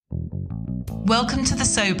Welcome to The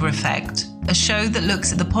Sober Effect, a show that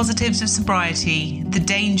looks at the positives of sobriety, the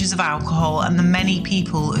dangers of alcohol, and the many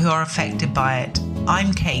people who are affected by it.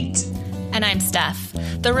 I'm Kate. And I'm Steph.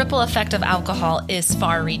 The ripple effect of alcohol is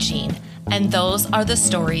far-reaching, and those are the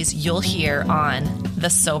stories you'll hear on The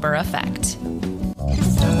Sober Effect. The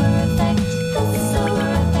Sober Effect, the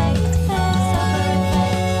Sober Effect,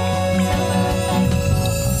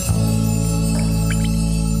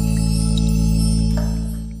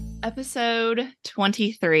 Episode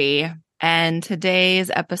 23, and today's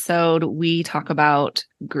episode we talk about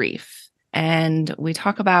grief, and we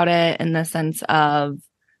talk about it in the sense of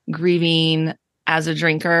grieving as a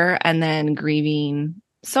drinker and then grieving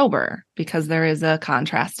sober, because there is a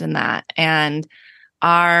contrast in that. And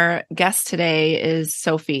our guest today is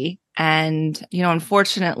Sophie, and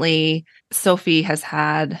unfortunately Sophie has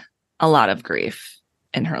had a lot of grief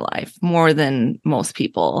in her life, more than most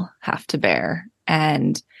people have to bear,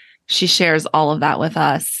 and she shares all of that with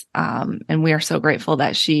us. And we are so grateful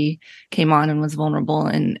that she came on and was vulnerable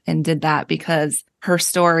and did that, because her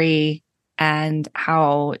story and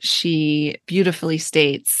how she beautifully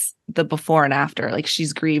states the before and after, like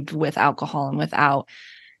she's grieved with alcohol and without.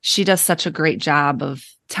 She does such a great job of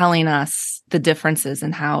telling us the differences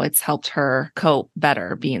and how it's helped her cope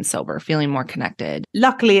better being sober, feeling more connected.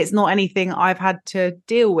 Luckily, it's not anything I've had to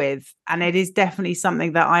deal with. And it is definitely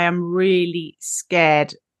something that I am really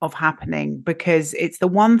scared of happening, because it's the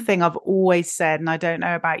one thing I've always said, and I don't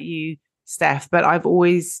know about you, Steph, but I've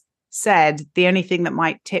always said the only thing that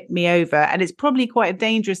might tip me over, and it's probably quite a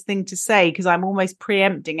dangerous thing to say because I'm almost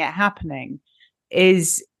preempting it happening,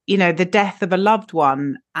 is, the death of a loved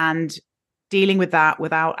one and dealing with that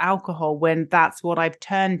without alcohol, when that's what I've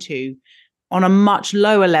turned to on a much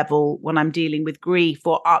lower level when I'm dealing with grief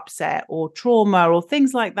or upset or trauma or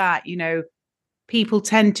things like that. People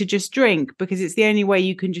tend to just drink because it's the only way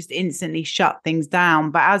you can just instantly shut things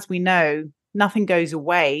down. But as we know, nothing goes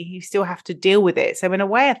away. You still have to deal with it. So in a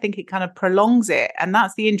way, I think it kind of prolongs it. And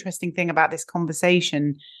that's the interesting thing about this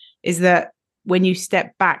conversation, is that when you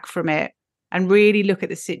step back from it and really look at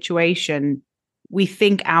the situation, we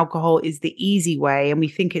think alcohol is the easy way and we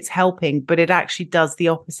think it's helping, but it actually does the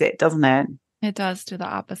opposite, doesn't it? It does do the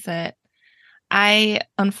opposite. I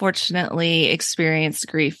unfortunately experienced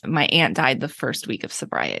grief. My aunt died the first week of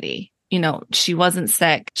sobriety. She wasn't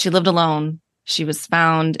sick. She lived alone. She was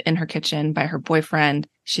found in her kitchen by her boyfriend.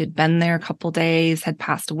 She had been there a couple days, had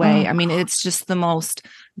passed away. I mean, it's just the most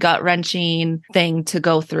gut-wrenching thing to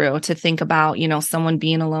go through, to think about, someone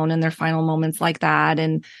being alone in their final moments like that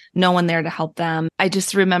and no one there to help them. I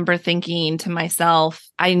just remember thinking to myself,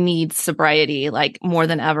 I need sobriety like more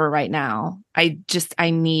than ever right now. I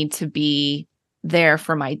need to be there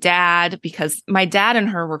for my dad, because my dad and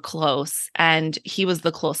her were close and he was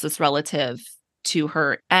the closest relative to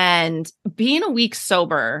her. And being a week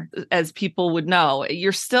sober, as people would know,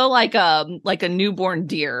 you're still like a newborn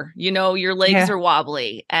deer, your legs are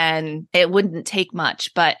wobbly, and it wouldn't take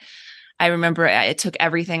much. But I remember it took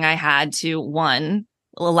everything I had to, one,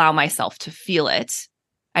 allow myself to feel it.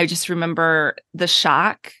 I just remember the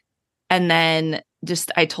shock. And then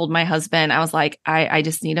I told my husband, I was like, I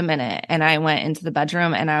just need a minute. And I went into the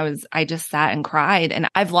bedroom and I just sat and cried. And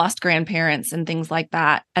I've lost grandparents and things like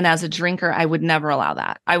that. And as a drinker, I would never allow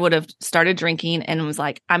that. I would have started drinking and was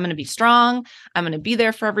like, I'm going to be strong. I'm going to be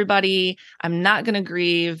there for everybody. I'm not going to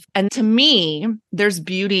grieve. And to me, there's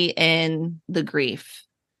beauty in the grief.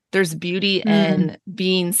 There's beauty in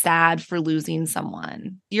being sad for losing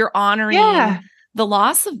someone. You're honoring the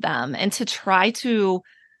loss of them, and to try to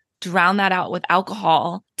drown that out with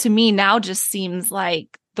alcohol, to me now just seems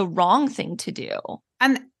like the wrong thing to do.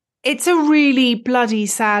 And it's a really bloody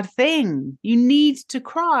sad thing. You need to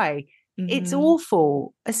cry. It's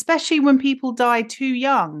awful, especially when people die too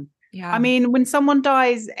young. Yeah. I mean, when someone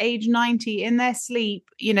dies age 90 in their sleep,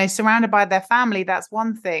 surrounded by their family, that's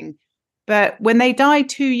one thing. But when they die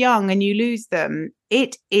too young and you lose them,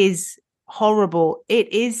 it is horrible.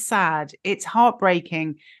 It is sad. It's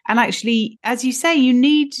heartbreaking. And actually, as you say, you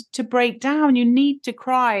need to break down. You need to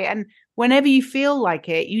cry. And whenever you feel like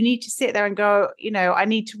it, you need to sit there and go, I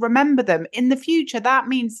need to remember them in the future. That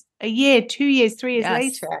means a year, 2 years, 3 years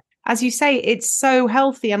later. As you say, it's so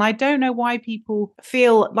healthy. And I don't know why people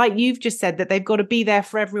feel like you've just said that they've got to be there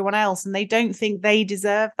for everyone else, and they don't think they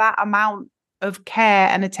deserve that amount of care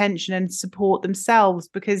and attention and support themselves,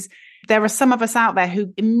 because there are some of us out there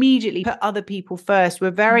who immediately put other people first.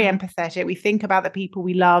 We're very empathetic. We think about the people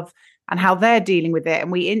we love and how they're dealing with it,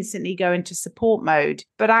 and we instantly go into support mode.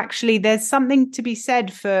 But actually, there's something to be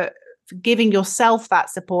said for giving yourself that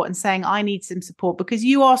support and saying, I need some support, because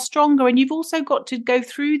you are stronger and you've also got to go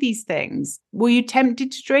through these things. Were you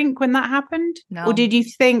tempted to drink when that happened? No. Or did you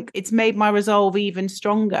think it's made my resolve even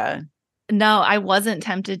stronger? No, I wasn't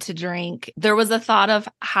tempted to drink. There was a thought of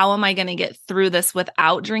how am I going to get through this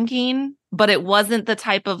without drinking? But it wasn't the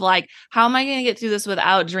type of like, how am I going to get through this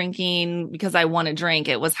without drinking because I want to drink?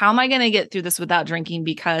 It was, how am I going to get through this without drinking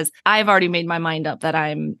because I've already made my mind up that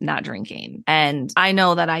I'm not drinking. And I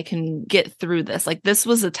know that I can get through this. Like this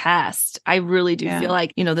was a test. I really do feel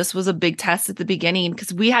like, this was a big test at the beginning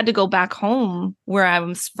because we had to go back home where I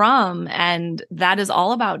was from. And that is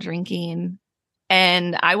all about drinking.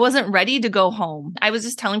 And I wasn't ready to go home. I was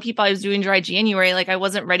just telling people I was doing dry January. Like I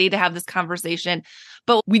wasn't ready to have this conversation,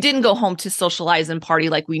 but we didn't go home to socialize and party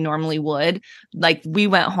like we normally would. Like we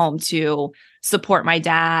went home to support my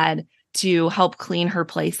dad, to help clean her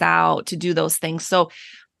place out, to do those things. So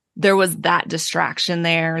there was that distraction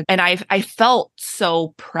there. And I felt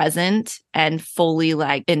so present and fully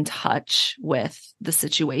like in touch with the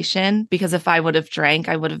situation, because if I would have drank,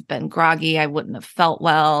 I would have been groggy. I wouldn't have felt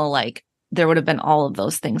well. Like there would have been all of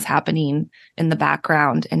those things happening in the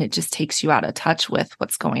background, and it just takes you out of touch with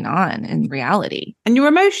what's going on in reality. And your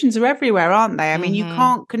emotions are everywhere, aren't they? I mean, you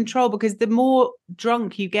can't control, because the more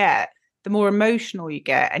drunk you get, the more emotional you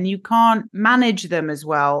get, and you can't manage them as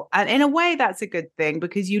well. And in a way, that's a good thing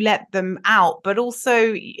because you let them out, but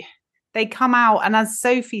also they come out. And as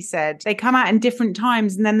Sophie said, they come out in different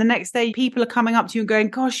times. And then the next day, people are coming up to you and going,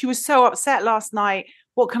 gosh, you were so upset last night.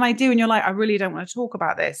 What can I do? And you're like, I really don't want to talk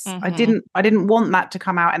about this. I didn't want that to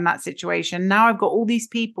come out in that situation. Now I've got all these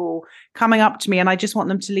people coming up to me and I just want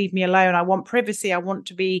them to leave me alone. I want privacy. I want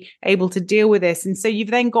to be able to deal with this. And so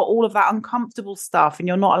you've then got all of that uncomfortable stuff and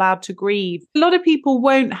you're not allowed to grieve. A lot of people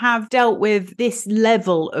won't have dealt with this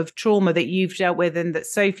level of trauma that you've dealt with and that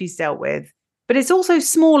Sophie's dealt with. But it's also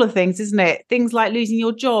smaller things, isn't it? Things like losing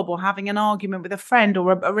your job or having an argument with a friend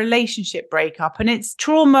or a relationship breakup. And it's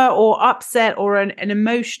trauma or upset or an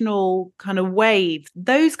emotional kind of wave.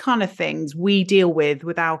 Those kind of things we deal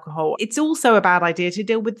with alcohol. It's also a bad idea to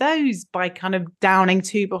deal with those by kind of downing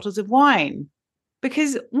 2 bottles of wine.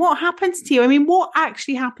 Because what happens to you? I mean, what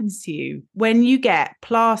actually happens to you when you get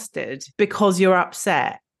plastered because you're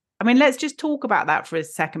upset? I mean, let's just talk about that for a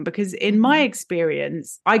second, because in my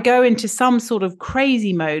experience, I go into some sort of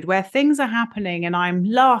crazy mode where things are happening and I'm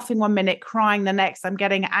laughing one minute, crying the next, I'm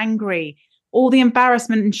getting angry. All the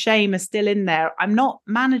embarrassment and shame are still in there. I'm not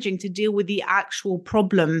managing to deal with the actual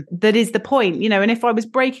problem that is the point, and if I was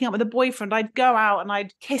breaking up with a boyfriend, I'd go out and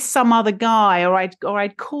I'd kiss some other guy or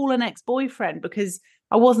I'd call an ex-boyfriend because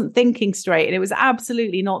I wasn't thinking straight and it was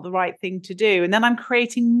absolutely not the right thing to do. And then I'm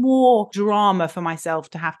creating more drama for myself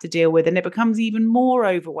to have to deal with, and it becomes even more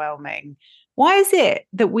overwhelming. Why is it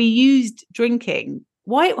that we used drinking?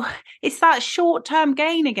 Why? It's that short-term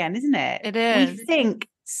gain again, isn't it? It is. We think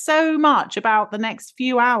so much about the next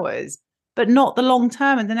few hours, but not the long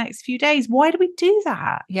term and the next few days. Why do we do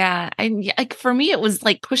that? Yeah. Like for me, it was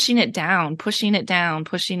like pushing it down.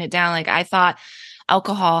 Like I thought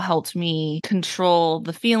alcohol helped me control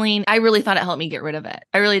the feeling. I really thought it helped me get rid of it.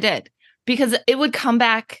 I really did. Because it would come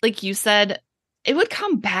back, like you said, it would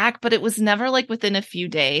come back, but it was never like within a few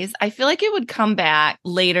days. I feel like it would come back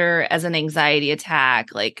later as an anxiety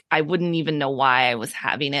attack. Like I wouldn't even know why I was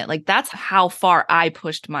having it. Like that's how far I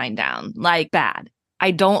pushed mine down, like bad.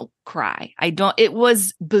 I don't cry. It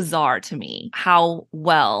was bizarre to me how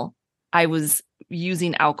well I was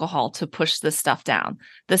using alcohol to push this stuff down.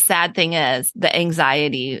 The sad thing is the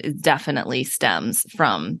anxiety definitely stems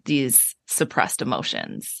from these suppressed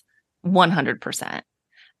emotions, 100%.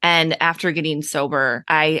 And after getting sober,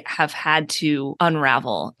 I have had to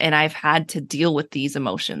unravel and I've had to deal with these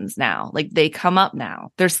emotions now. Like they come up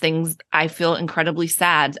now. There's things I feel incredibly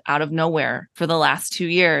sad out of nowhere for the last 2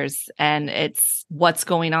 years. And it's what's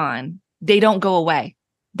going on. They don't go away.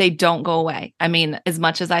 I mean, as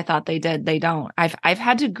much as I thought they did, they don't. I've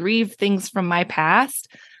had to grieve things from my past,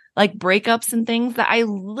 like breakups and things that I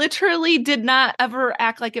literally did not ever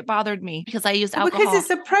act like it bothered me because I used alcohol. Because it's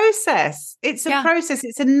a process. It's a process.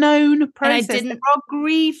 It's a known process. There are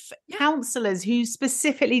grief counselors who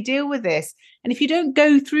specifically deal with this. And if you don't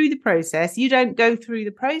go through the process, you don't go through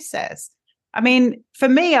the process. I mean, for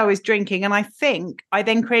me, I was drinking and I think I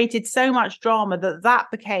then created so much drama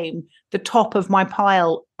that became the top of my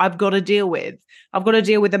pile I've got to deal with. I've got to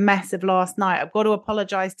deal with the mess of last night. I've got to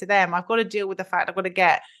apologize to them. I've got to deal with the fact I've got to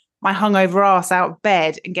get my hungover ass out of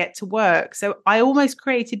bed and get to work. So I almost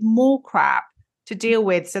created more crap to deal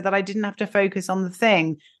with so that I didn't have to focus on the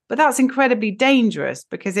thing. But that's incredibly dangerous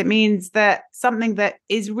because it means that something that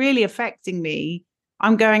is really affecting me,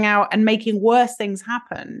 I'm going out and making worse things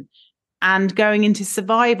happen. and going into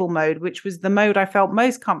survival mode, which was the mode I felt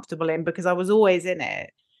most comfortable in because I was always in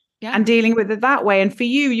it. Yeah. And dealing with it that way. And for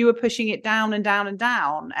you were pushing it down and down and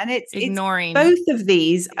down. And it's Ignoring. both of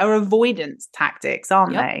these are avoidance tactics,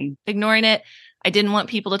 aren't they? Ignoring it. I didn't want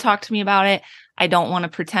people to talk to me about it. I don't want to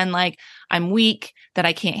pretend like I'm weak, that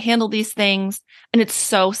I can't handle these things. And it's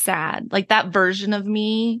so sad. Like that version of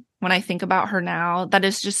me, when I think about her now, that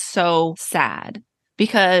is just so sad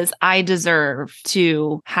because I deserve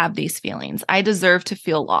to have these feelings. I deserve to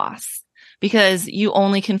feel loss. Because you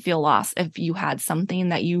only can feel lost if you had something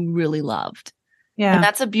that you really loved. Yeah. And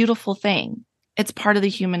that's a beautiful thing. It's part of the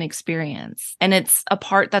human experience. And it's a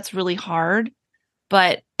part that's really hard,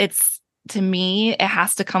 but to me, it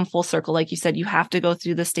has to come full circle. Like you said, you have to go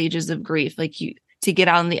through the stages of grief, to get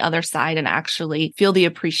out on the other side and actually feel the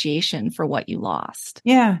appreciation for what you lost.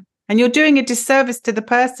 Yeah. And you're doing a disservice to the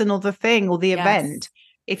person or the thing or the event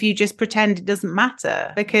if you just pretend it doesn't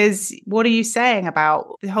matter, because what are you saying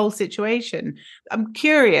about the whole situation? I'm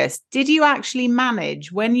curious, did you actually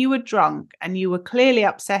manage when you were drunk and you were clearly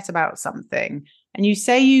upset about something and you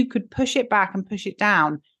say you could push it back and push it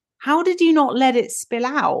down? How did you not let it spill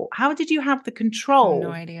out? How did you have the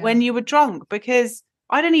control when you were drunk? Because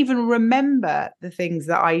I don't even remember the things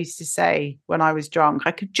that I used to say when I was drunk.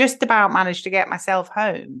 I could just about manage to get myself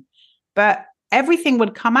home, but everything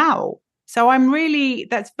would come out. So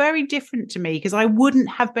that's very different to me because I wouldn't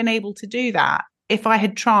have been able to do that if I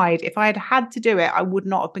had tried. If I had to do it, I would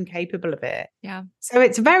not have been capable of it. Yeah. So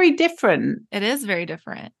it's very different. It is very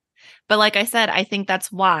different. But like I said, I think that's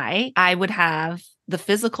why I would have the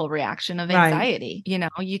physical reaction of anxiety. You know,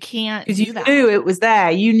 you can't do that. Because you knew it was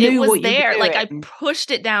there. You knew it was what there. You were doing. Like I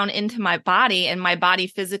pushed it down into my body and my body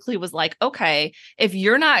physically was like, okay, if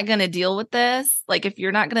you're not going to deal with this, like if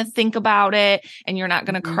you're not going to think about it and you're not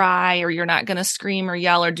going to cry or you're not going to scream or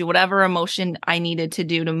yell or do whatever emotion I needed to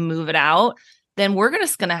do to move it out, then we're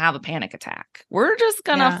just going to have a panic attack. We're just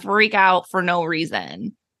going to freak out for no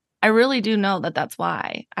reason. I really do know that that's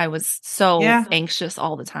why I was so anxious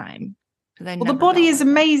all the time. Well, the body is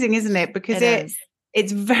amazing, isn't it? Because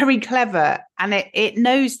it's very clever and it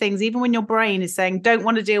knows things. Even when your brain is saying, don't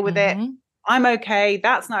want to deal with it. I'm okay.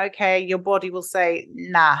 That's not okay. Your body will say,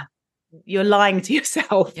 nah, you're lying to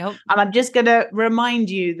yourself. Yep. And I'm just going to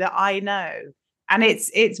remind you that I know. And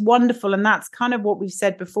it's wonderful. And that's kind of what we've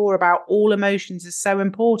said before about all emotions are so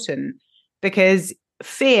important, because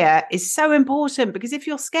fear is so important, because if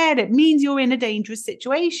you're scared, it means you're in a dangerous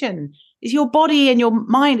situation. It's your body and your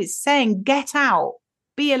mind. It's saying, get out,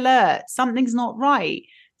 be alert. Something's not right.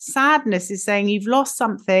 Sadness is saying you've lost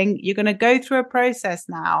something. You're going to go through a process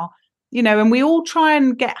now, and we all try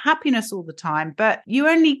and get happiness all the time, but you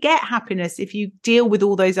only get happiness if you deal with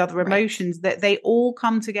all those other emotions, that they all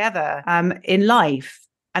come together in life.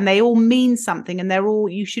 And they all mean something, and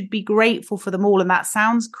you should be grateful for them all. And that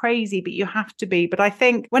sounds crazy, but you have to be. But I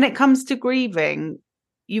think when it comes to grieving,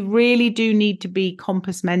 you really do need to be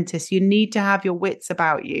compos mentis. You need to have your wits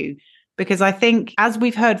about you, because I think, as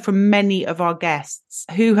we've heard from many of our guests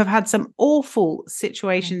who have had some awful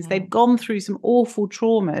situations, they've gone through some awful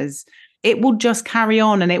traumas, it will just carry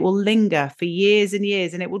on and it will linger for years and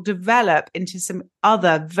years, and it will develop into some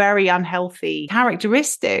other very unhealthy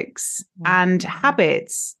characteristics and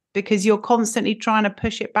habits, because you're constantly trying to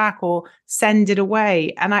push it back or send it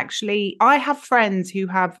away. And actually, I have friends who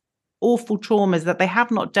have awful traumas that they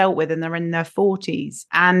have not dealt with, and they're in their 40s.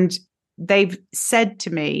 And they've said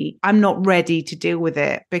to me, I'm not ready to deal with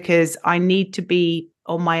it because I need to be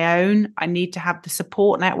on my own. I need to have the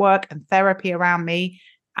support network and therapy around me.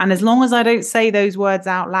 And as long as I don't say those words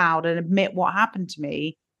out loud and admit what happened to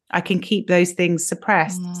me, I can keep those things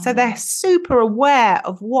suppressed. So they're super aware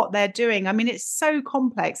of what they're doing. I mean, it's so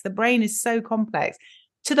complex. The brain is so complex,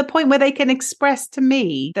 to the point where they can express to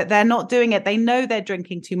me that they're not doing it. They know they're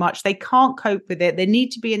drinking too much. They can't cope with it. They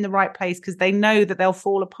need to be in the right place because they know that they'll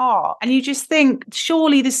fall apart. And you just think,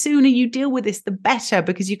 surely the sooner you deal with this, the better,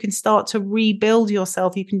 because you can start to rebuild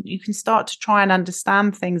yourself. You can start to try and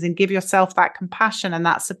understand things and give yourself that compassion and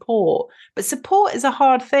that support. But support is a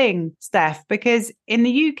hard thing, Steph, because in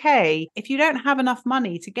the UK, if you don't have enough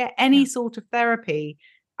money to get any sort of therapy,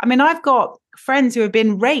 I mean, I've got friends who have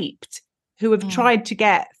been raped, who have tried to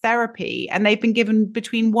get therapy, and they've been given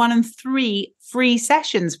between 1 and 3 free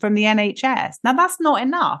sessions from the NHS. Now, that's not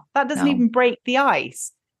enough. That doesn't even break the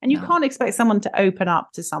ice. And you can't expect someone to open up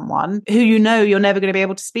to someone who you're never going to be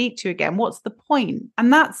able to speak to again. What's the point?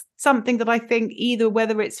 And that's something that I think, either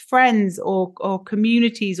whether it's friends or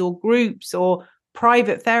communities or groups or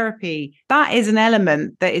private therapy, that is an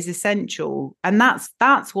element that is essential. And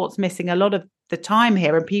that's what's missing a lot of the time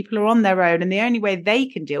here, and people are on their own, and the only way they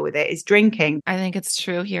can deal with it is drinking. I think it's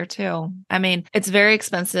true here too. I mean, it's very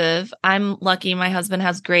expensive. I'm lucky my husband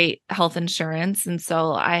has great health insurance. And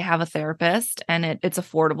so I have a therapist and it's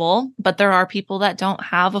affordable. But there are people that don't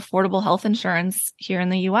have affordable health insurance here in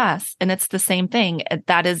the US. And it's the same thing.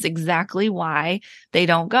 That is exactly why they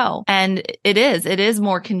don't go. And it is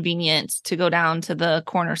more convenient to go down to the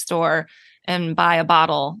corner store and buy a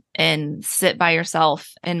bottle and sit by yourself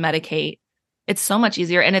and medicate. It's so much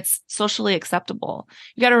easier and it's socially acceptable.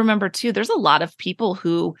 You got to remember too, there's a lot of people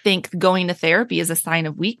who think going to therapy is a sign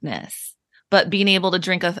of weakness, but being able to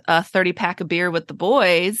drink a 30 pack of beer with the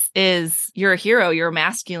boys is you're a hero, you're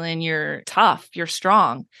masculine, you're tough, you're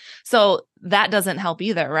strong. So that doesn't help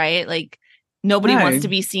either, right? Like nobody wants to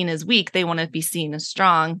be seen as weak. They want to be seen as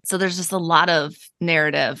strong. So there's just a lot of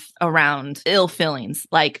narrative around ill feelings,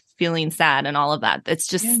 like feeling sad and all of that. It's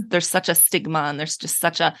just, there's such a stigma and there's just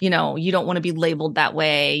such a, you don't want to be labeled that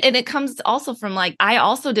way. And it comes also from like, I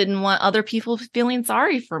also didn't want other people feeling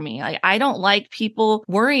sorry for me. Like, I don't like people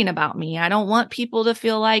worrying about me. I don't want people to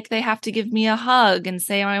feel like they have to give me a hug and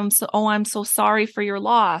say, I'm so sorry for your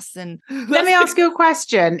loss. And let me ask you a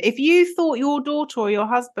question. If you thought your daughter or your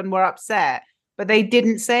husband were upset, but they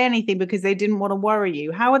didn't say anything because they didn't want to worry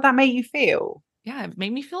you, how would that make you feel? Yeah, it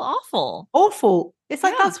made me feel awful. Awful. It's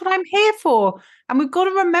like, that's what I'm here for. And we've got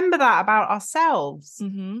to remember that about ourselves.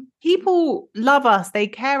 Mm-hmm. People love us. They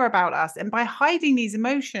care about us. And by hiding these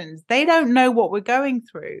emotions, they don't know what we're going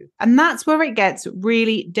through. And that's where it gets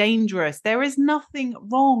really dangerous. There is nothing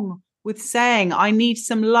wrong with saying, I need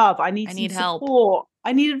some love. I need some help. support.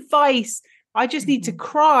 I need advice. I just need to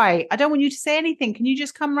cry. I don't want you to say anything. Can you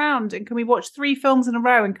just come round and can we watch 3 films in a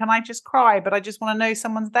row? And can I just cry? But I just want to know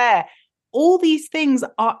someone's there. All these things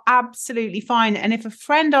are absolutely fine. And if a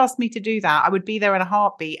friend asked me to do that, I would be there in a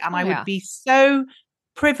heartbeat. And I would be so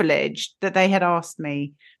privileged that they had asked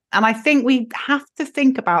me. And I think we have to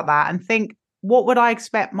think about that and think, what would I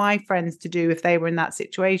expect my friends to do if they were in that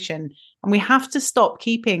situation? And we have to stop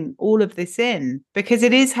keeping all of this in, because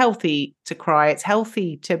it is healthy to cry. It's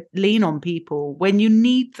healthy to lean on people when you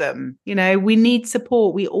need them. We need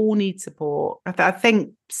support. We all need support. I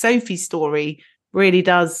think Sophie's story really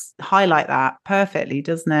does highlight that perfectly,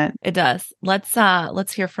 doesn't it? It does.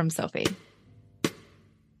 Let's hear from Sophie.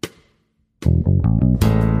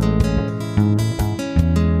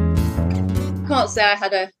 Can't say I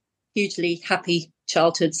had a hugely happy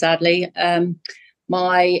childhood, sadly.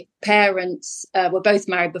 My parents were both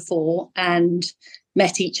married before and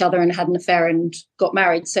met each other and had an affair and got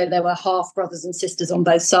married. So there were half brothers and sisters on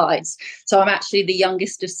both sides. So I'm actually the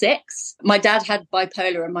youngest of 6. My dad had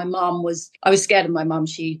bipolar and my mum I was scared of my mum.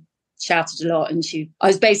 She shouted a lot and I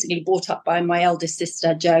was basically brought up by my eldest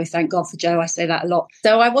sister, Jo. Thank God for Jo. I say that a lot.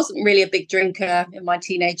 So I wasn't really a big drinker in my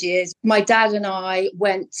teenage years. My dad and I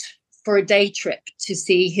went for a day trip to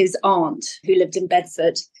see his aunt who lived in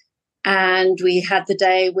Bedford. And we had the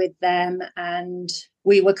day with them and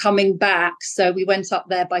we were coming back. So we went up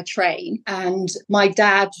there by train and my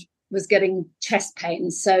dad was getting chest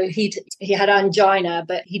pains. So he had angina,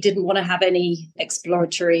 but he didn't want to have any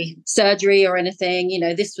exploratory surgery or anything.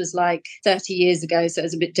 This was like 30 years ago. So it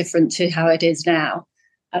was a bit different to how it is now.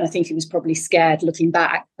 And I think he was probably scared looking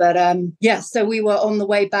back. But so we were on the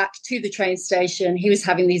way back to the train station. He was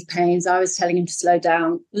having these pains. I was telling him to slow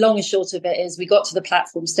down. Long and short of it is we got to the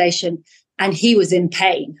platform station and he was in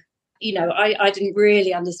pain. I didn't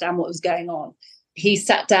really understand what was going on. He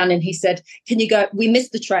sat down and he said, can you go? We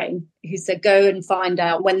missed the train. He said, go and find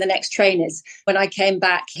out when the next train is. When I came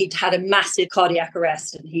back, he'd had a massive cardiac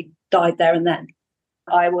arrest and he died there and then.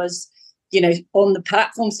 I was on the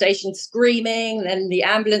platform station screaming. Then the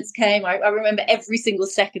ambulance came. I remember every single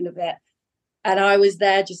second of it. And I was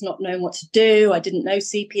there just not knowing what to do. I didn't know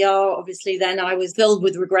CPR. Obviously, then I was filled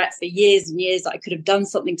with regret for years and years that I could have done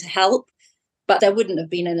something to help, but there wouldn't have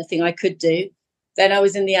been anything I could do. Then I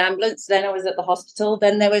was in the ambulance. Then I was at the hospital.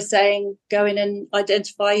 Then they were saying, go in and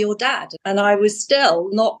identify your dad. And I was still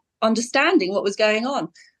not understanding what was going on.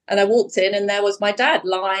 And I walked in and there was my dad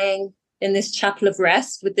lying in this chapel of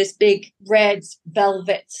rest with this big red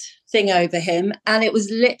velvet thing over him. And it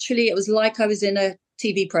was like I was in a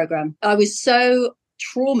TV program. I was so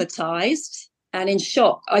traumatized and in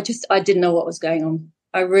shock. I didn't know what was going on.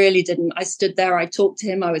 I really didn't. I stood there. I talked to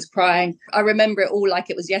him. I was crying. I remember it all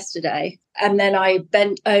like it was yesterday. And then I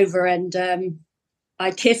bent over and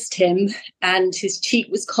I kissed him and his cheek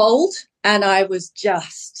was cold. And I was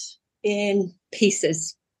just in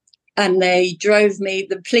pieces. And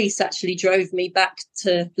the police actually drove me back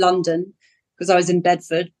to London because I was in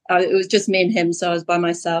Bedford. It was just me and him, so I was by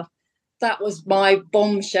myself. that was my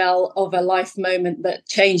bombshell of a life moment that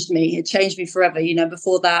changed me. It changed me forever.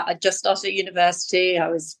 Before that, I just started university. I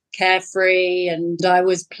was carefree and I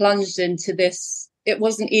was plunged into this. It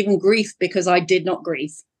wasn't even grief because I did not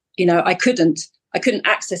grieve. I couldn't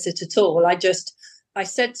access it at all. I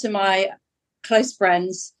said to my close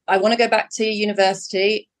friends, I want to go back to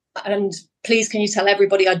university, and please, can you tell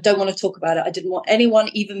everybody I don't want to talk about it? I didn't want anyone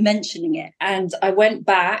even mentioning it. And I went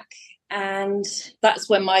back, and that's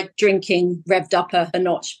when my drinking revved up a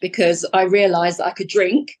notch, because I realized that I could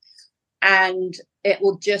drink and it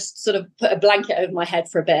will just sort of put a blanket over my head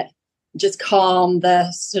for a bit, just calm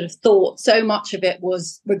the sort of thought. So much of it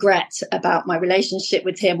was regret about my relationship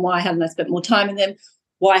with him. Why hadn't I spent more time with him?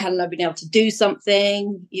 Why hadn't I been able to do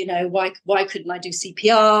something? Why couldn't I do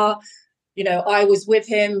CPR? I was with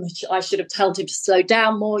him. I should have told him to slow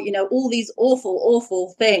down more. All these awful,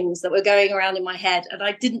 awful things that were going around in my head. And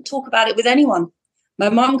I didn't talk about it with anyone. My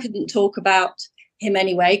mum couldn't talk about him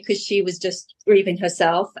anyway, because she was just grieving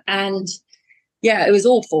herself. And yeah, it was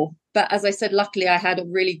awful. But as I said, luckily I had a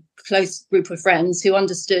really close group of friends who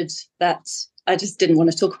understood that I just didn't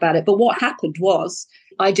want to talk about it. But what happened was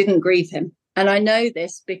I didn't grieve him. And I know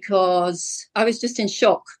this because I was just in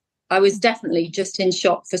shock. I was definitely just in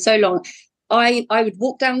shock for so long. I would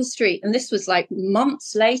walk down the street, and this was like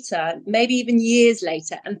months later, maybe even years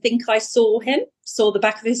later, and think I saw the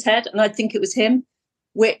back of his head, and I'd think it was him,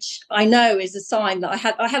 which I know is a sign that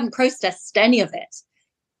I hadn't processed any of it.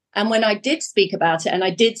 And when I did speak about it, and I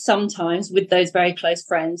did sometimes with those very close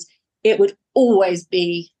friends, it would always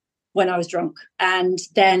be when I was drunk. And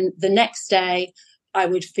then the next day, I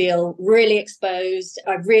would feel really exposed.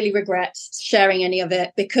 I really regret sharing any of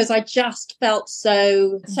it, because I just felt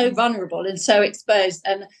so vulnerable and so exposed.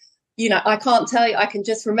 And, I can't tell you, I can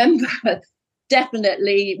just remember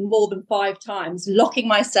definitely more than 5 times locking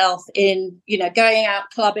myself in, going out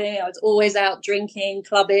clubbing. I was always out drinking,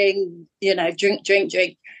 clubbing,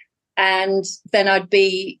 drink. And then I'd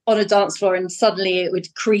be on a dance floor and suddenly it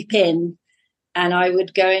would creep in. And I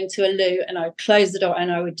would go into a loo and I would close the door and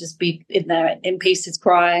I would just be in there in pieces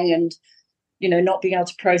crying and, not being able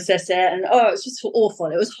to process it. And, it was just awful.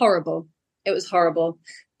 It was horrible.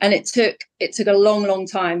 And it took a long, long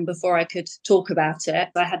time before I could talk about it.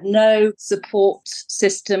 I had no support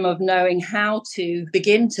system of knowing how to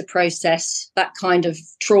begin to process that kind of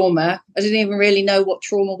trauma. I didn't even really know what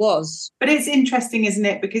trauma was. But it's interesting, isn't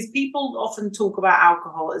it? Because people often talk about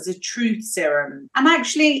alcohol as a truth serum. And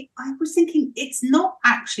actually, I was thinking it's not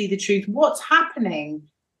actually the truth. What's happening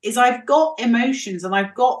is I've got emotions and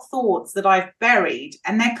I've got thoughts that I've buried,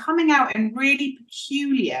 and they're coming out in really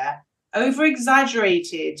peculiar,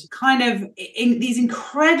 over-exaggerated kind of in these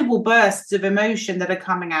incredible bursts of emotion that are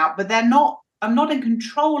coming out, but I'm not in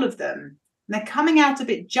control of them. They're coming out a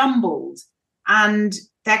bit jumbled and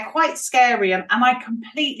they're quite scary. And I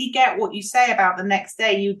completely get what you say about the next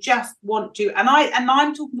day. You just want to, and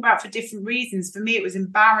I'm talking about for different reasons. For me, it was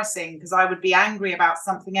embarrassing because I would be angry about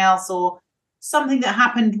something else, or something that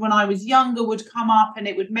happened when I was younger would come up and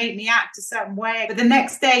it would make me act a certain way. But the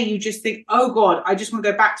next day you just think, oh God, I just want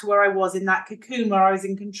to go back to where I was in that cocoon where I was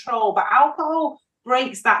in control. But alcohol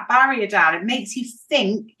breaks that barrier down. It makes you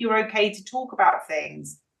think you're okay to talk about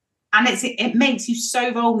things. And it makes you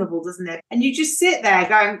so vulnerable, doesn't it? And you just sit there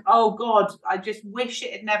going, oh God, I just wish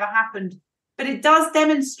it had never happened. But it does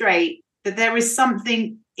demonstrate that there is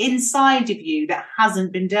something inside of you that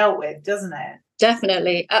hasn't been dealt with, doesn't it?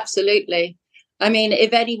 Definitely. Absolutely. I mean,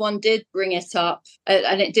 if anyone did bring it up,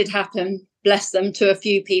 and it did happen, bless them, to a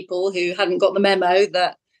few people who hadn't got the memo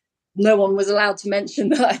that no one was allowed to mention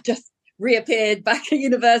that I just reappeared back at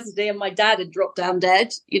university and my dad had dropped down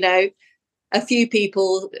dead. A few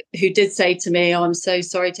people who did say to me, oh, I'm so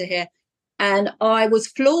sorry to hear. And I was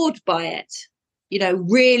floored by it,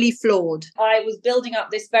 really floored. I was building up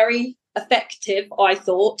this very effective, I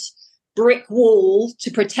thought, brick wall to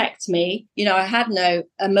protect me. I had no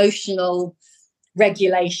emotional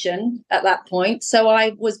regulation at that point. So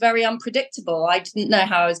I was very unpredictable. I didn't know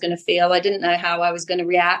how I was going to feel. I didn't know how I was going to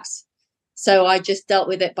react. So I just dealt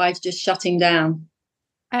with it by just shutting down.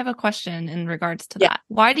 I have a question in regards to that.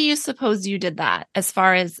 Why do you suppose you did that, as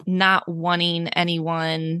far as not wanting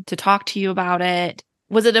anyone to talk to you about it?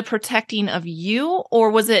 Was it a protecting of you, or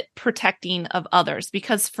was it protecting of others?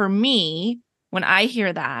 Because for me, when I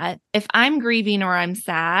hear that, if I'm grieving or I'm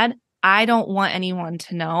sad, I don't want anyone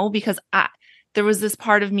to know, because there was this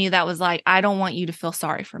part of me that was like, I don't want you to feel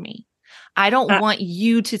sorry for me. I don't want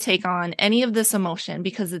you to take on any of this emotion,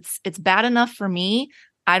 because it's bad enough for me.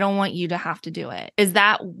 I don't want you to have to do it. Is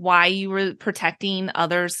that why you were protecting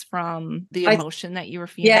others from the emotion that you were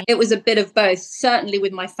feeling? Yeah, it was a bit of both. Certainly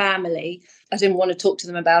with my family, I didn't want to talk to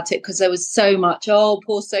them about it because there was so much, oh,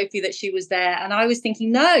 poor Sophie, that she was there. And I was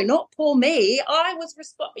thinking, no, not poor me. I was,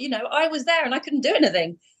 I was there and I couldn't do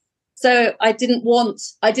anything. So I didn't want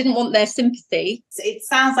their sympathy. It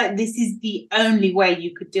sounds like this is the only way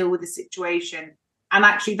you could deal with the situation. And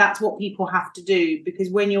actually, that's what people have to do, because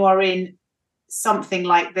when you are in something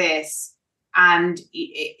like this and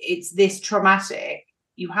it's this traumatic,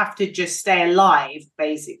 you have to just stay alive,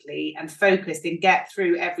 basically, and focused and get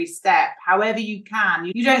through every step however you can.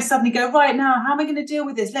 You don't suddenly go, right now, how am I going to deal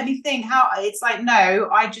with this? Let me think. How? It's like, no,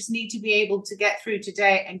 I just need to be able to get through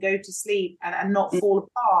today and go to sleep and not fall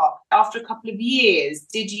apart. After a couple of years,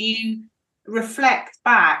 did you reflect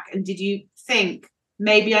back and did you think,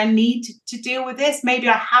 maybe I need to deal with this? Maybe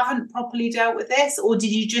I haven't properly dealt with this? Or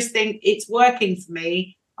did you just think it's working for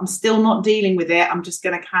me? I'm still not dealing with it. I'm just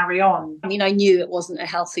going to carry on. I mean, I knew it wasn't a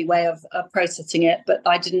healthy way of processing it, but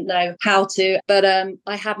I didn't know how to. But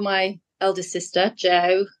I had my eldest sister,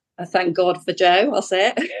 Jo. Thank God for Jo, I'll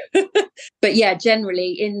say it. But yeah,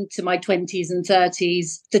 generally into my 20s and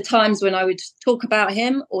 30s, the times when I would talk about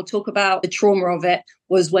him or talk about the trauma of it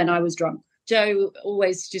was when I was drunk. Jo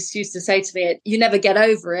always just used to say to me, you never get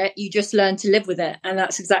over it, you just learn to live with it. And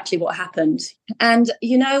that's exactly what happened. And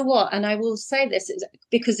you know what? And I will say this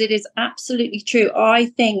because it is absolutely true. I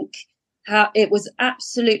think it was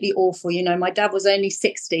absolutely awful. You know, my dad was only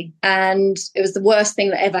 60 and it was the worst thing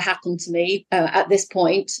that ever happened to me at this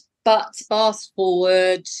point. But fast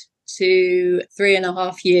forward to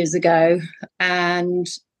 3.5 years ago, and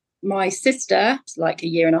my sister, like a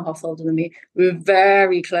year and a half older than me, we were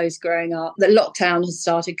very close growing up. The lockdown had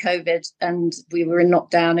started, COVID, and we were in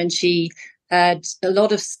lockdown, and she had a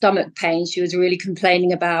lot of stomach pain. She was really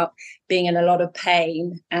complaining about being in a lot of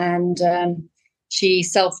pain, and she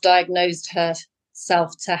self-diagnosed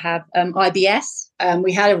herself to have IBS.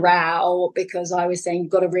 We had a row because I was saying,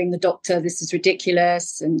 you've got to ring the doctor, this is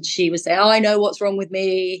ridiculous. And she was saying, oh, I know what's wrong with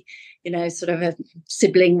me. You know, sort of a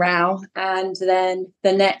sibling row. And then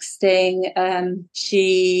the next thing,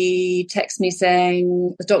 she texted me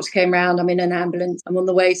saying, the doctor came round, I'm in an ambulance, I'm on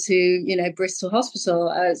the way to, Bristol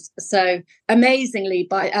Hospital. So amazingly,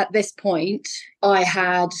 at this point, I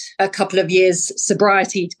had a couple of years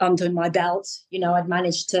sobriety under my belt. I'd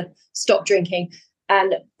managed to stop drinking.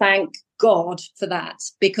 And thank God for that,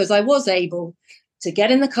 because I was able to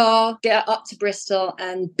get in the car, get up to Bristol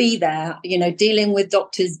and be there, dealing with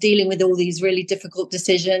doctors, dealing with all these really difficult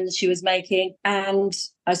decisions she was making. And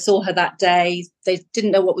I saw her that day. They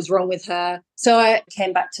didn't know what was wrong with her. So I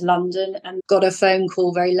came back to London and got a phone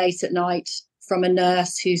call very late at night from a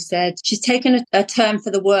nurse who said, she's taken a turn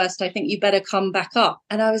for the worst. I think you better come back up.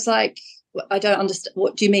 And I was like, I don't understand.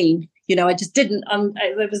 What do you mean? I just didn't,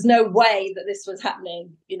 there was no way that this was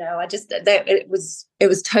happening. It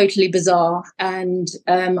was totally bizarre. And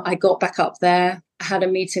I got back up there, had a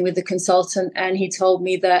meeting with the consultant, and he told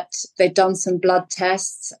me that they'd done some blood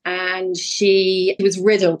tests and she was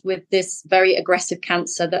riddled with this very aggressive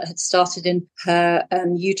cancer that had started in her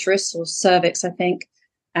uterus or cervix, I think.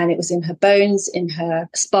 And it was in her bones, in her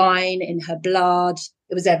spine, in her blood.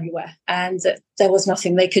 It was everywhere. And there was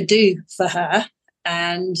nothing they could do for her.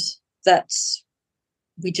 And that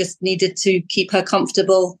we just needed to keep her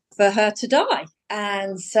comfortable for her to die.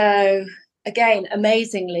 And so, again,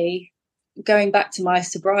 amazingly, going back to my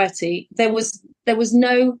sobriety, there was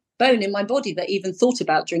no bone in my body that even thought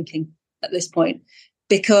about drinking at this point,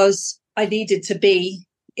 because I needed to be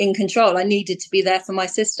in control. I needed to be there for my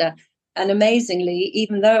sister. And amazingly,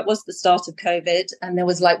 even though it was the start of COVID and there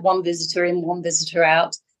was like one visitor in, one visitor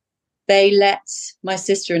out, they let my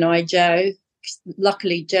sister and I, Jo,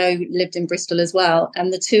 luckily Jo lived in Bristol as well,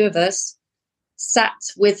 and the two of us sat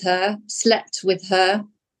with her, slept with her.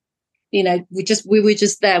 We were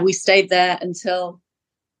just there. We stayed there until,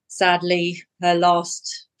 sadly, her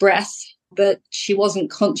last breath, but she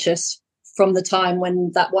wasn't conscious from the time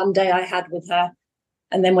when that one day I had with her.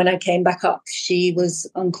 And then when I came back up, she was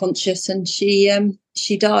unconscious, and she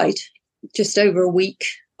died just over a week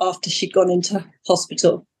after she'd gone into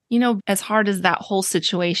hospital. As hard as that whole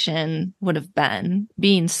situation would have been,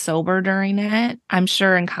 being sober during it, I'm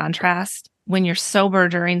sure in contrast, when you're sober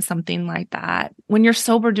during something like that, when you're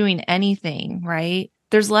sober doing anything, right,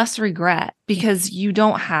 there's less regret because you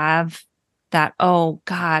don't have that, oh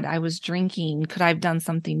God, I was drinking. Could I have done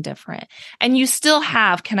something different? And you still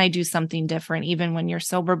have, can I do something different even when you're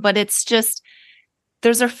sober? But it's just,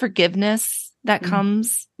 there's a forgiveness that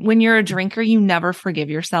comes. When you're a drinker, you never forgive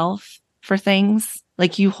yourself for things.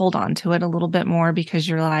 Like you hold on to it a little bit more because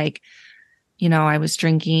you're like, I was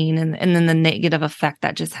drinking and then the negative effect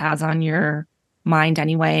that just has on your mind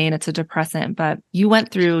anyway. And it's a depressant, but you went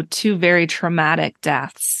through two very traumatic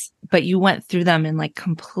deaths, but you went through them in like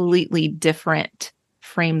completely different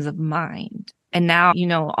frames of mind. And now,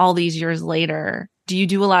 all these years later, do you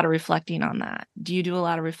do a lot of reflecting on that? Do you do a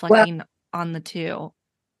lot of reflecting on the two?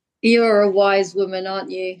 You're a wise woman,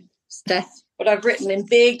 aren't you, Steph? What I've written in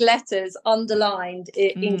big letters, underlined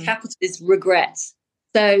in capitals, is regret.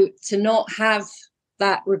 So to not have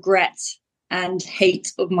that regret and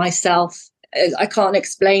hate of myself, I can't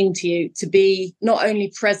explain to you, to be not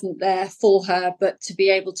only present there for her, but to be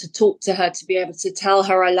able to talk to her, to be able to tell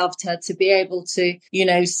her I loved her, to be able to,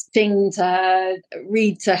 sing to her,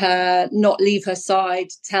 read to her, not leave her side,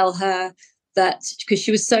 tell her that, because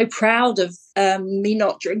she was so proud of me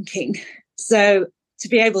not drinking. So to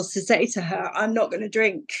be able to say to her, I'm not going to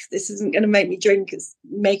drink. This isn't going to make me drink. It's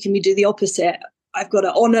making me do the opposite. I've got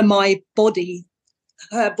to honor my body.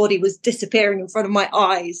 Her body was disappearing in front of my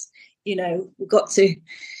eyes. We've got to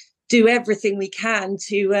do everything we can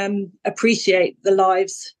to appreciate the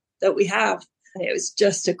lives that we have. And it was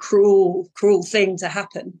just a cruel, cruel thing to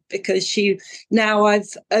happen, because now I've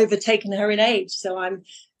overtaken her in age. So I'm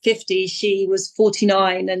 50, she was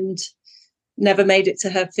 49 and never made it to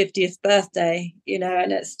her 50th birthday,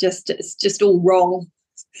 and it's just all wrong.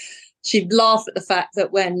 She'd laugh at the fact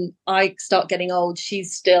that when I start getting old,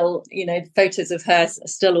 she's still, photos of her are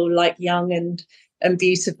still all like young and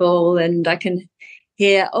beautiful. And I can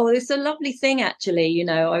hear, it's a lovely thing, actually.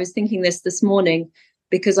 I was thinking this morning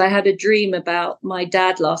because I had a dream about my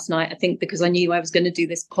dad last night, I think because I knew I was going to do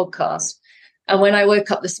this podcast. And when I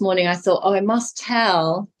woke up this morning, I thought, I must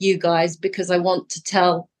tell you guys, because I want to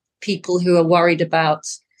tell people who are worried about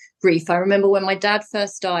grief. I remember when my dad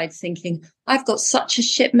first died thinking, I've got such a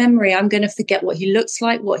shit memory. I'm going to forget what he looks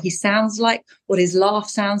like, what he sounds like, what his laugh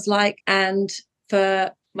sounds like. And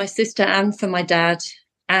for my sister and for my dad,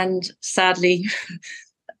 and sadly,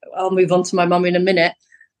 I'll move on to my mum in a minute,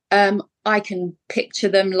 I can picture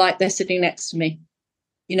them like they're sitting next to me.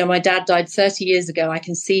 My dad died 30 years ago. I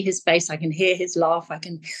can see his face. I can hear his laugh.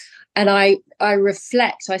 And I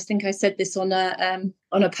reflect. I think I said this on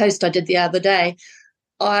a post I did the other day.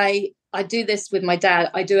 I do this with my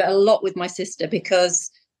dad. I do it a lot with my sister, because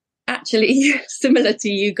actually, similar to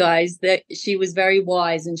you guys, that she was very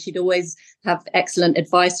wise and she'd always have excellent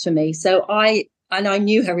advice for me. So I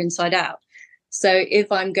knew her inside out. So if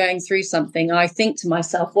I'm going through something, I think to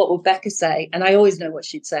myself, what would Becca say? And I always know what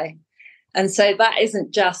she'd say. And so that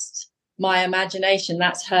isn't just my imagination,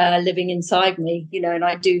 that's her living inside me, and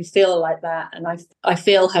I do feel like that. And I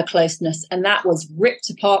feel her closeness. And that was ripped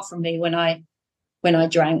apart from me when I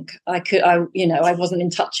drank. I wasn't in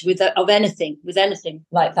touch with anything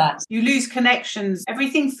like that. You lose connections.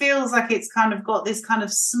 Everything feels like it's kind of got this kind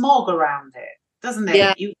of smog around it, doesn't it?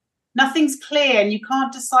 Yeah. Nothing's clear, and you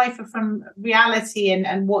can't decipher from reality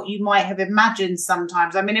and what you might have imagined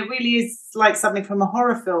sometimes. I mean, it really is like something from a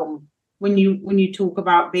horror film when you talk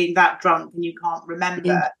about being that drunk and you can't remember.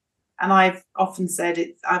 Yeah. And I've often said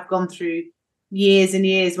I've gone through years and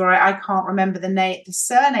years where I can't remember the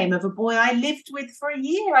surname of a boy I lived with for a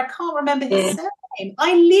year. I can't remember his surname.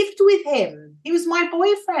 I lived with him. He was my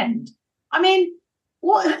boyfriend. I mean,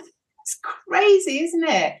 what? It's crazy, isn't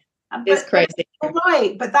it? It's crazy. You're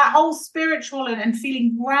right. But that whole spiritual and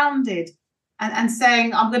feeling grounded and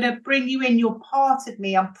saying, I'm going to bring you in. You're part of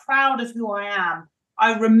me. I'm proud of who I am.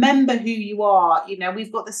 I remember who you are.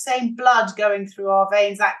 We've got the same blood going through our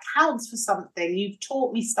veins. That counts for something. You've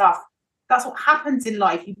taught me stuff. That's what happens in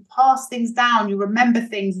life. You pass things down. You remember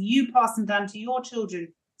things. You pass them down to your children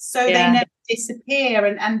so they never disappear.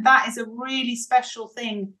 And that is a really special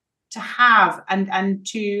thing to have and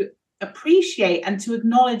to appreciate and to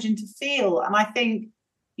acknowledge and to feel. And I think,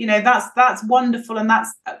 that's wonderful. And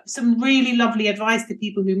that's some really lovely advice to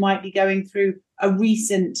people who might be going through a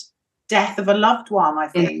recent death of a loved one, I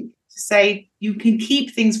think, to say you can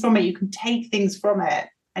keep things from it. You can take things from it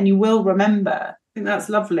and you will remember. I think that's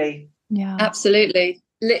lovely. Yeah, absolutely.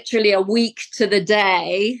 Literally a week to the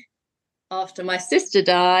day after my sister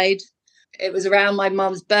died, it was around my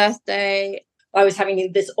mum's birthday. I was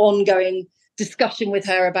having this ongoing discussion with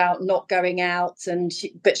her about not going out,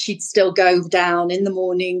 but she'd still go down in the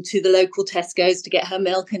morning to the local Tesco's to get her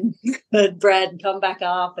milk and bread and come back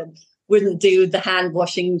up, and wouldn't do the hand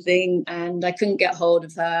washing thing. And I couldn't get hold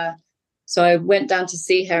of her, so I went down to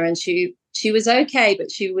see her, and she was okay,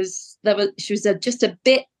 but she was just a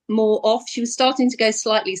bit more off. She was starting to go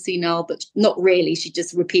slightly senile, but not really. She'd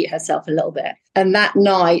just repeat herself a little bit. And that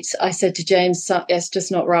night I said to James, it's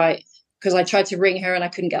just not right, because I tried to ring her and I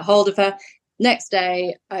couldn't get hold of her. Next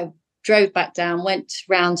day I drove back down, went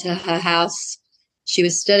round to her house. She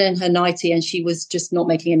was still in her nightie and she was just not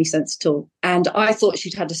making any sense at all. And I thought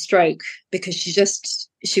she'd had a stroke because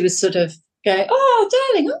she was sort of going, oh,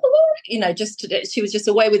 darling, she was just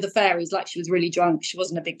away with the fairies, like she was really drunk. She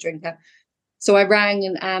wasn't a big drinker. So I rang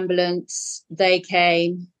an ambulance. They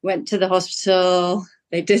came, went to the hospital.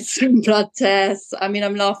 They did some blood tests. I mean,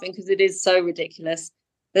 I'm laughing because it is so ridiculous.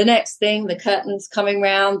 The next thing, the curtain's coming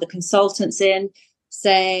round, the consultant's in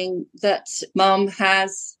saying that mum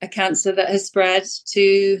has a cancer that has spread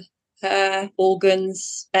to her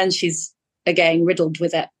organs and she's, again, riddled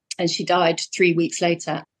with it. And she died 3 weeks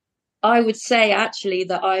later. I would say, actually,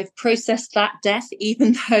 that I've processed that death,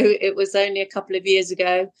 even though it was only a couple of years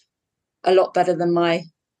ago, a lot better than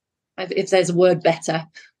if there's a word better.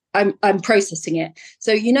 I'm processing it.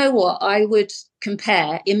 So you know what? I would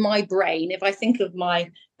compare in my brain, if I think of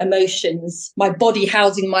my emotions, my body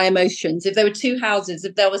housing my emotions, if there were two houses,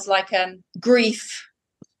 if there was like grief,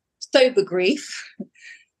 sober grief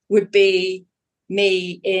would be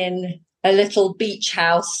me in a little beach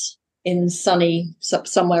house in sunny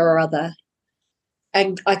somewhere or other.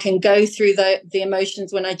 And I can go through the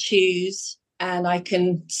emotions when I choose, and I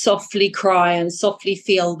can softly cry and softly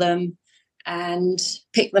feel them and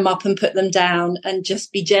pick them up and put them down and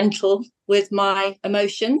just be gentle with my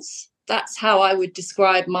emotions. That's how I would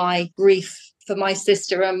describe my grief for my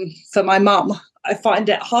sister and for my mum. I find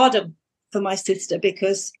it harder for my sister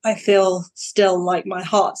because I feel still like my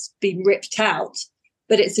heart's been ripped out,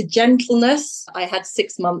 but it's a gentleness. I had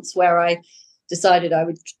 6 months where I decided I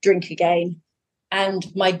would drink again. And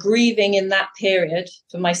my grieving in that period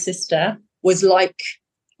for my sister was like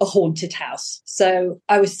a haunted house. So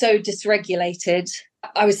I was so dysregulated.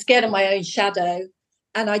 I was scared of my own shadow.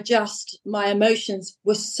 And my emotions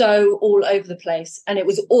were so all over the place. And it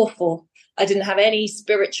was awful. I didn't have any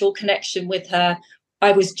spiritual connection with her.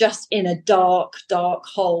 I was just in a dark, dark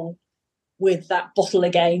hole with that bottle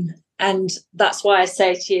again. And that's why I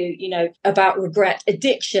say to you, about regret.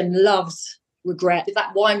 Addiction loves regret. If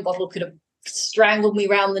that wine bottle could have strangled me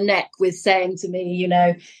round the neck with saying to me,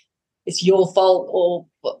 it's your fault or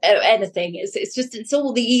anything. It's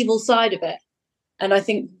all the evil side of it. And I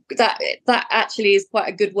think that actually is quite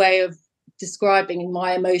a good way of describing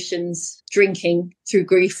my emotions. Drinking through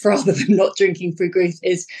grief rather than not drinking through grief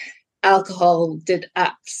is alcohol did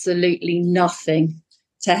absolutely nothing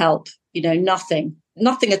to help, nothing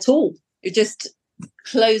at all. It just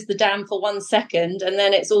closed the dam for 1 second and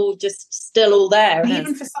then it's all just still all there. And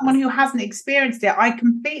even for someone who hasn't experienced it, I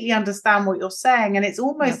completely understand what you're saying. And it's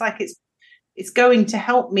almost like it's going to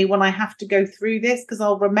help me when I have to go through this, because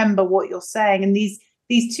I'll remember what you're saying. And these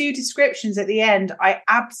two descriptions at the end, I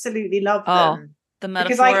absolutely love them. The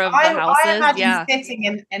metaphor of the houses. I imagine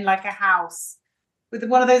sitting in like a house with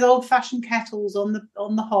one of those old fashioned kettles on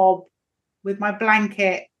the hob with my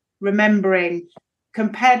blanket, remembering,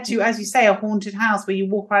 compared to, as you say, a haunted house where you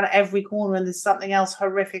walk around every corner and there's something else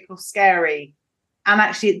horrific or scary. And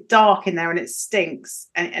actually it's dark in there and it stinks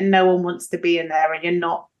and no one wants to be in there and you're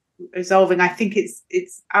not resolving. I think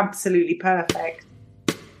it's absolutely perfect.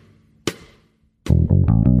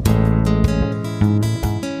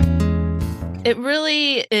 It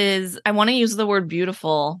really is. I want to use the word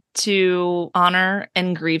beautiful to honor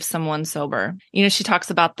and grieve someone sober. She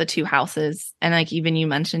talks about the two houses and like even you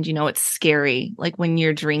mentioned, it's scary. Like when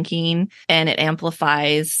you're drinking and it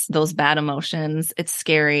amplifies those bad emotions, it's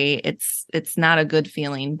scary. It's not a good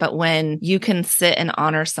feeling. But when you can sit and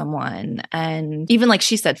honor someone and even like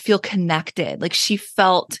she said, feel connected, like she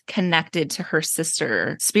felt connected to her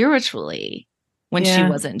sister spiritually when she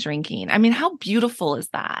wasn't drinking. I mean, how beautiful is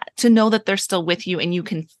that to know that they're still with you and you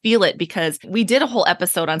can feel it, because we did a whole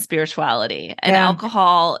episode on spirituality and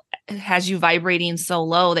alcohol has you vibrating so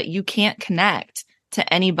low that you can't connect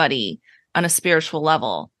to anybody on a spiritual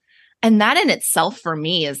level. And that in itself for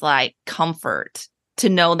me is like comfort, to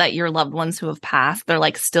know that your loved ones who have passed, they're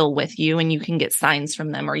like still with you and you can get signs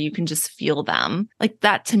from them or you can just feel them. Like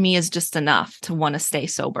that to me is just enough to want to stay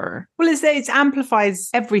sober. Well, it amplifies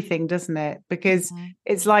everything, doesn't it? Because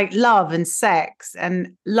it's like love and sex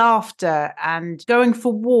and laughter and going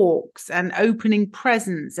for walks and opening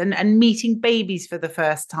presents and meeting babies for the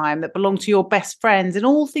first time that belong to your best friends and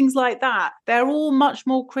all things like that. They're all much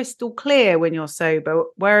more crystal clear when you're sober.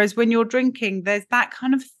 Whereas when you're drinking, there's that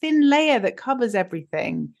kind of thin layer that covers everything.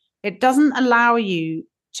 It doesn't allow you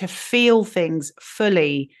to feel things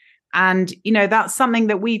fully. And, that's something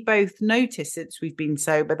that we've both noticed since we've been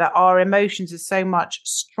sober, that our emotions are so much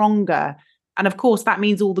stronger. And of course, that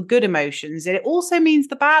means all the good emotions. It also means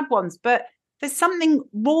the bad ones. But there's something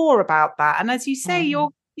raw about that. And as you say,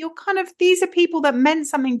 you're these are people that meant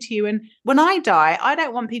something to you. And when I die, I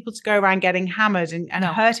don't want people to go around getting hammered and No.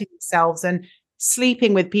 hurting themselves and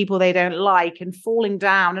sleeping with people they don't like and falling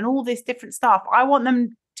down and all this different stuff. I want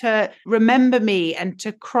them to remember me and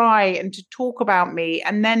to cry and to talk about me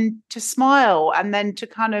and then to smile and then to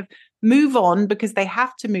kind of move on, because they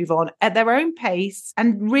have to move on at their own pace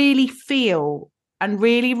and really feel and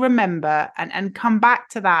really remember and come back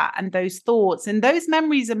to that and those thoughts. And those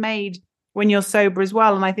memories are made when you're sober as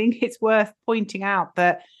well. And I think it's worth pointing out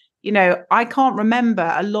that, you know, I can't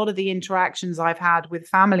remember a lot of the interactions I've had with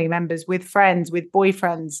family members, with friends, with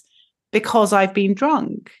boyfriends, because I've been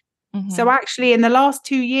drunk. Mm-hmm. So actually, in the last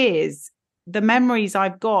 2 years, the memories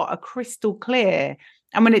I've got are crystal clear.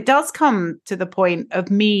 And when it does come to the point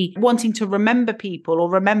of me wanting to remember people or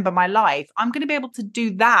remember my life, I'm going to be able to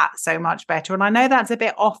do that so much better. And I know that's a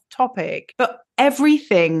bit off topic, but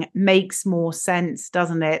everything makes more sense,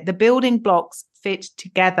 doesn't it? The building blocks fit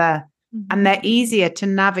together. And they're easier to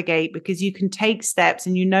navigate because you can take steps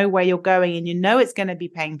and you know where you're going and you know it's going to be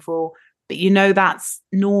painful, but you know that's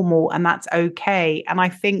normal and that's okay. And I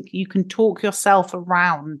think you can talk yourself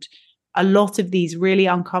around a lot of these really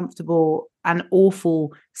uncomfortable and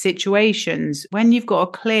awful situations when you've got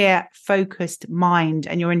a clear, focused mind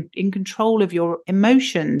and you're in control of your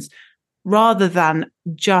emotions, rather than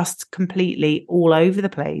just completely all over the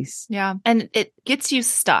place. Yeah. And it gets you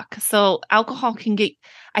stuck. So alcohol can get,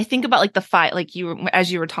 I think about like the five, like you were,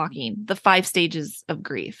 as you were talking, the 5 stages of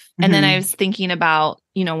grief. And then I was thinking about,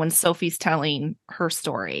 you know, when Sophie's telling her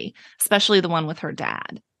story, especially the one with her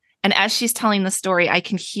dad. And as she's telling the story, I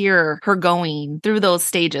can hear her going through those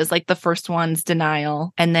stages. Like the first one's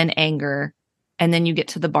denial and then anger. And then you get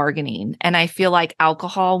to the bargaining. And I feel like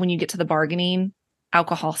alcohol, when you get to the bargaining,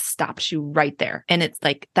 alcohol stops you right there. And it's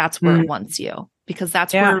like, that's where it wants you, because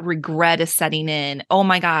that's where regret is setting in. Oh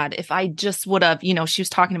my God, if I just would have, you know, she was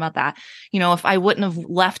talking about that, you know, if I wouldn't have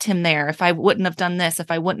left him there, if I wouldn't have done this, if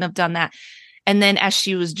I wouldn't have done that. And then as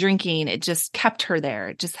she was drinking, it just kept her there.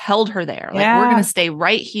 It just held her there. Like, we're going to stay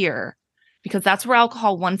right here, because that's where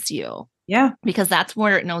alcohol wants you. Yeah. Because that's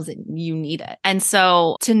where it knows that you need it. And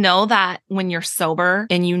so to know that when you're sober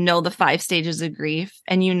and you know the 5 stages of grief,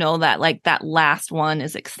 and you know that like that last one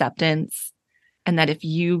is acceptance, and that if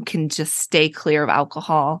you can just stay clear of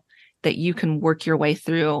alcohol, that you can work your way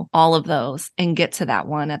through all of those and get to that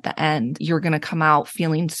one at the end, you're going to come out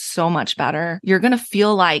feeling so much better. You're going to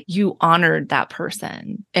feel like you honored that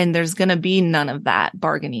person, and there's going to be none of that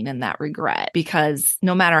bargaining and that regret, because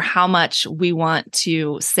no matter how much we want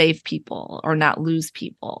to save people or not lose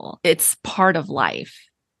people, it's part of life.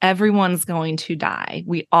 Everyone's going to die.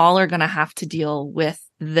 We all are going to have to deal with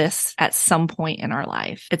this at some point in our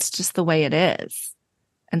life. It's just the way it is.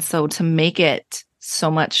 And so to make it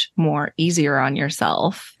so much more easier on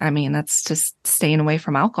yourself, I mean, that's just staying away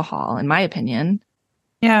from alcohol, in my opinion.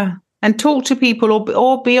 Yeah. And talk to people,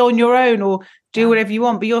 or be on your own, or do whatever you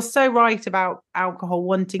want. But you're so right about alcohol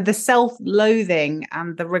wanting the self-loathing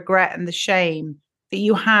and the regret and the shame that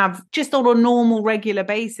you have just on a normal, regular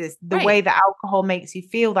basis, the way that alcohol makes you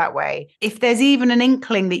feel that way. If there's even an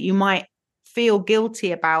inkling that you might feel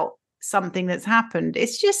guilty about something that's happened,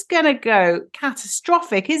 it's just going to go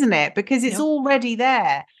catastrophic, isn't it? Because it's already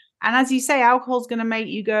there. And as you say, alcohol's going to make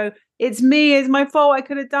you go, it's me, it's my fault, I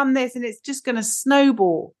could have done this. And it's just going to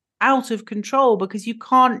snowball out of control, because you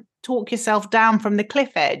can't talk yourself down from the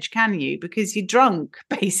cliff edge, can you? Because you're drunk,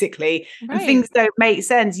 basically. And things don't make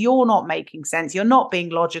sense. You're not making sense. You're not being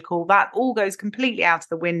logical. That all goes completely out of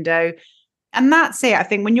the window. And that's it. I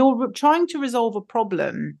think when you're trying to resolve a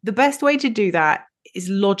problem, the best way to do that is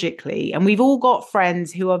logically. And we've all got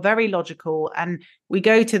friends who are very logical, and we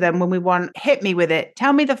go to them when we want, hit me with it,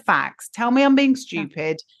 tell me the facts, tell me I'm being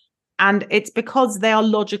stupid. And it's because they are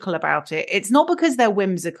logical about it. It's not because they're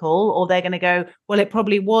whimsical, or they're going to go, well, it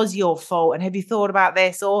probably was your fault, and have you thought about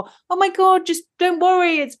this? Or, oh my God, just don't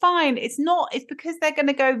worry, it's fine. It's not. It's because they're going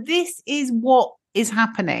to go, this is what is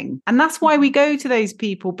happening. And that's why we go to those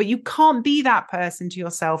people. But you can't be that person to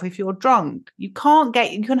yourself if you're drunk. You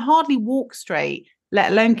can hardly walk straight,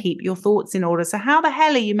 let alone keep your thoughts in order. So how the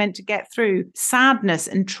hell are you meant to get through sadness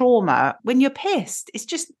and trauma when you're pissed?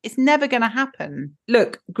 It's never going to happen.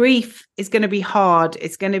 Look, grief is going to be hard.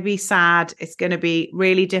 It's going to be sad. It's going to be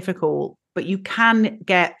really difficult, but you can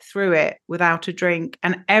get through it without a drink.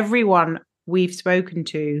 And everyone we've spoken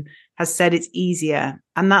to has said it's easier.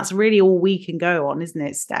 And that's really all we can go on, isn't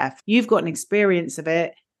it, Steph? You've got an experience of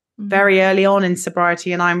it very early on in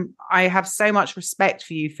sobriety, and I have so much respect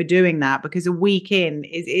for you for doing that, because a week in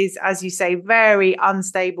is as you say, very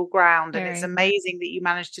unstable ground. And it's amazing that you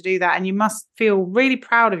managed to do that, and you must feel really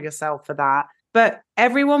proud of yourself for that. But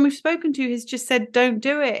everyone we've spoken to has just said, don't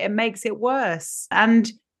do it. It makes it worse.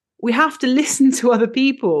 And we have to listen to other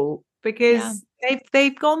people because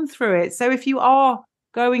they've gone through it. So if you are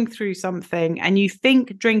going through something and you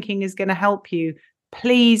think drinking is going to help you,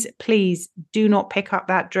 please do not pick up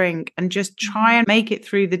that drink and just try and make it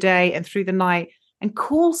through the day and through the night, and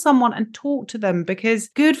call someone and talk to them, because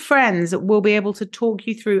good friends will be able to talk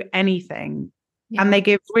you through anything. And they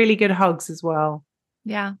give really good hugs as well.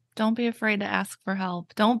 Yeah. Don't be afraid to ask for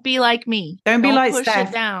help. Don't be like me. Don't be like push Steph.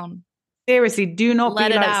 it down. Seriously, do not Let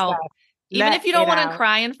be it like out. Steph. Even if you don't want out. to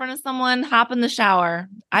cry in front of someone, hop in the shower.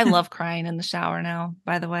 I love crying in the shower now,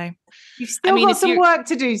 by the way. You've still got some work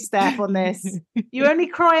to do, Steph, on this. You only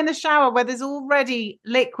cry in the shower where there's already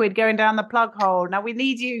liquid going down the plug hole. Now we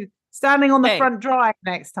need you standing on the front drive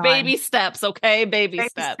next time. Baby steps, okay? Baby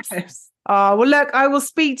steps. Oh, well, look, I will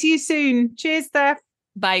speak to you soon. Cheers, Steph.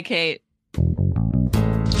 Bye, Kate.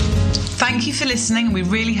 Thank you for listening. We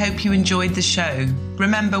really hope you enjoyed the show.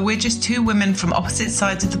 Remember, we're just two women from opposite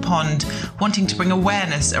sides of the pond wanting to bring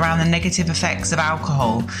awareness around the negative effects of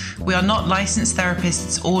alcohol. We are not licensed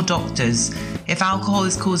therapists or doctors. If alcohol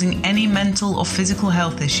is causing any mental or physical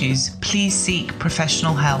health issues, please seek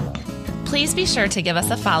professional help. Please be sure to give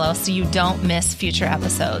us a follow so you don't miss future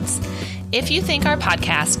episodes. If you think our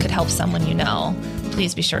podcast could help someone you know,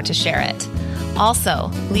 please be sure to share it. Also,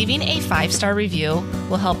 leaving a 5-star review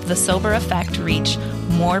will help The Sober Effect reach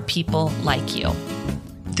more people like you.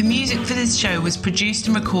 The music for this show was produced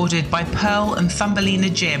and recorded by Pearl and Thumbelina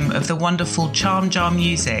Jim of the wonderful Charm Jar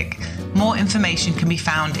Music. More information can be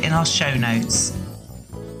found in our show notes.